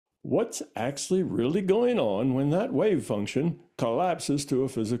what's actually really going on when that wave function collapses to a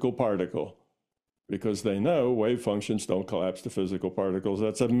physical particle. Because they know wave functions don't collapse to physical particles.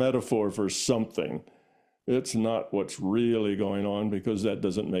 That's a metaphor for something. It's not what's really going on, because that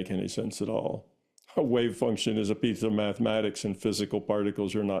doesn't make any sense at all. A wave function is a piece of mathematics, and physical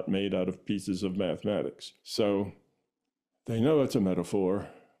particles are not made out of pieces of mathematics. So they know it's a metaphor,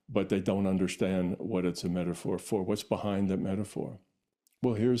 but they don't understand what it's a metaphor for. What's behind that metaphor?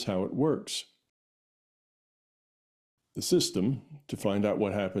 Well, here's how it works. The system, to find out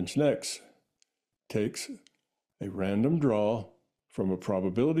what happens next, takes a random draw from a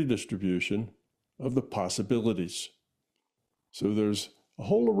probability distribution of the possibilities. So there's a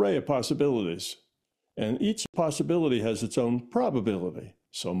whole array of possibilities, and each possibility has its own probability,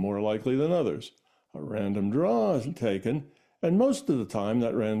 some more likely than others. A random draw is taken, and most of the time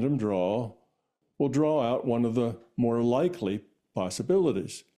that random draw will draw out one of the more likely possibilities.